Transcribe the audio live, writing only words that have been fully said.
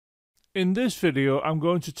In this video, I'm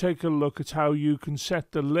going to take a look at how you can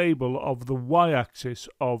set the label of the y-axis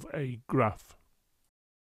of a graph.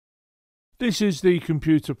 This is the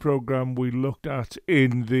computer program we looked at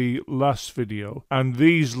in the last video, and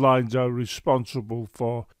these lines are responsible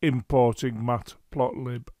for importing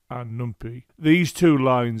matplotlib and numpy. These two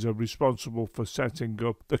lines are responsible for setting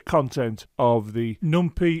up the content of the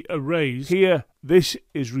numpy arrays. Here, this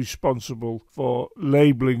is responsible for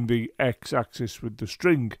labeling the x-axis with the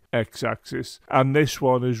string x-axis, and this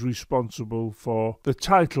one is responsible for the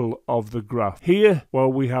title of the graph. Here,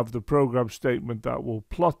 well, we have the program statement that will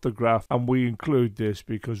plot the graph, and we include this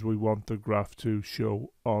because we want the graph to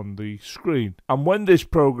show on the screen. And when this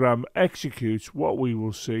program executes, what we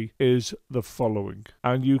will see is the following.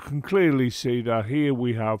 And you can clearly see that here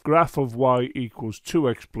we have graph of y equals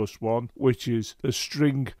 2x plus 1, which is the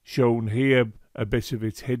string shown here. A bit of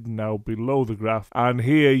it hidden now below the graph, and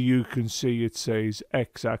here you can see it says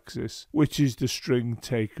x-axis, which is the string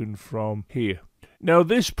taken from here. Now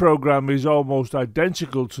this program is almost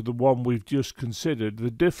identical to the one we've just considered,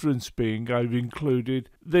 the difference being I've included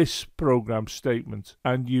this program statement,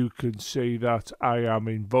 and you can see that I am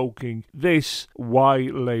invoking this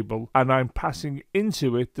y-label and I'm passing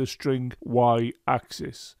into it the string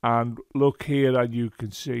y-axis. And look here and you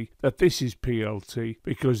can see that this is plt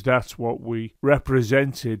because that's what we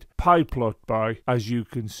represented pyplot by, as you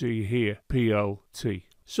can see here, plt.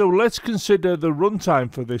 So let's consider the runtime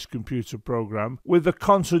for this computer program with a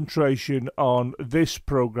concentration on this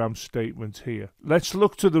program statement here. Let's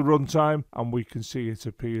look to the runtime and we can see it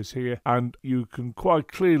appears here, and you can quite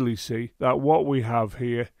clearly see that what we have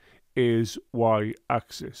here is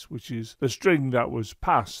y-axis, which is the string that was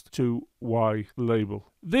passed to y-label.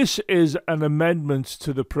 This is an amendment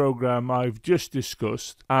to the program I've just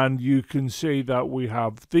discussed, and you can see that we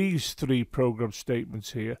have these three program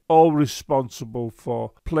statements here, all responsible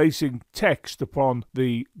for placing text upon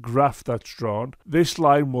the graph that's drawn. This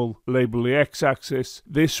line will label the x-axis,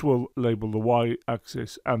 this will label the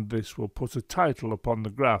y-axis, and this will put a title upon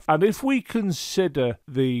the graph. And if we consider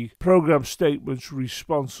the program statements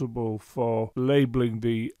responsible for labeling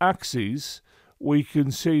the axes, we can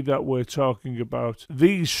see that we're talking about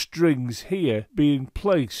these strings here being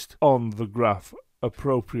placed on the graph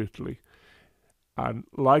appropriately. And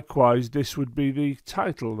likewise, this would be the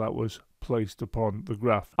title that was placed upon the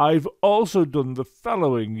graph. I've also done the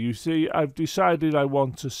following. You see, I've decided I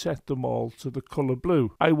want to set them all to the color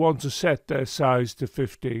blue. I want to set their size to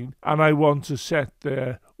 15, and I want to set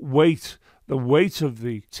their weight, the weight of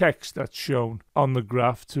the text that's shown on the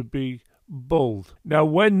graph, to be bold. Now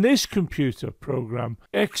when this computer program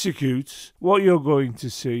executes, what you're going to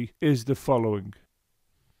see is the following.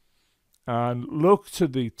 And look to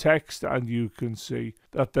the text and you can see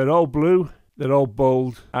that they're all blue, they're all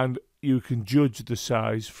bold, and you can judge the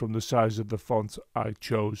size from the size of the font I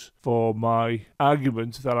chose for my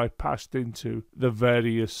argument that I passed into the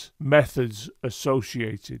various methods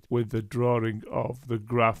associated with the drawing of the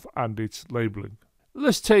graph and its labeling.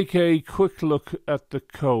 Let's take a quick look at the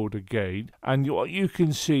code again, and what you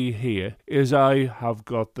can see here is I have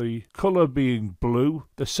got the color being blue,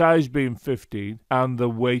 the size being 15, and the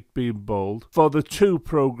weight being bold for the two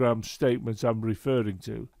program statements I'm referring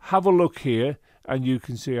to. Have a look here and you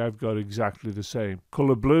can see I've got exactly the same.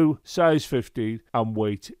 Color blue, size 15, and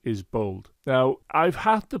weight is bold. Now, I've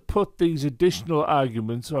had to put these additional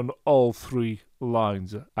arguments on all three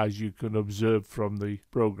lines, as you can observe from the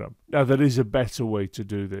program. Now, there is a better way to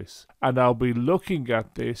do this, and I'll be looking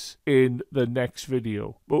at this in the next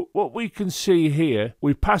video. But what we can see here,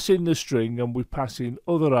 we pass in the string and we pass in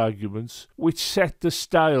other arguments which set the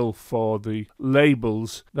style for the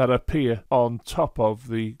labels that appear on top of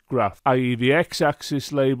the graph, i.e. the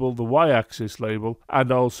x-axis label, the y-axis label,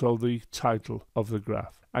 and also the title of the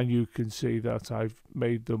graph. And you can see that I've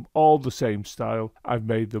made them all the same style. I've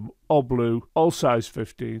made them all blue, all size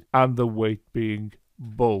 15, and the weight being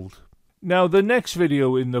bold. Now the next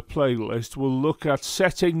video in the playlist will look at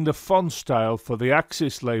setting the font style for the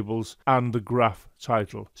axis labels and the graph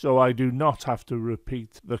title, so I do not have to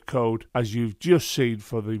repeat the code as you've just seen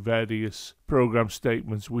for the various program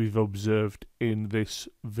statements we've observed in this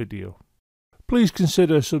video. Please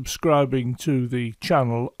consider subscribing to the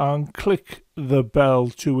channel and click the bell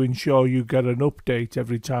to ensure you get an update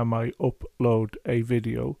every time I upload a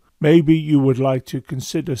video. Maybe you would like to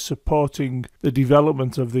consider supporting the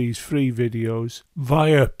development of these free videos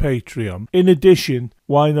via Patreon. In addition,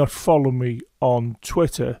 why not follow me on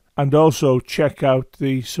Twitter and also check out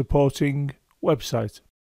the supporting website.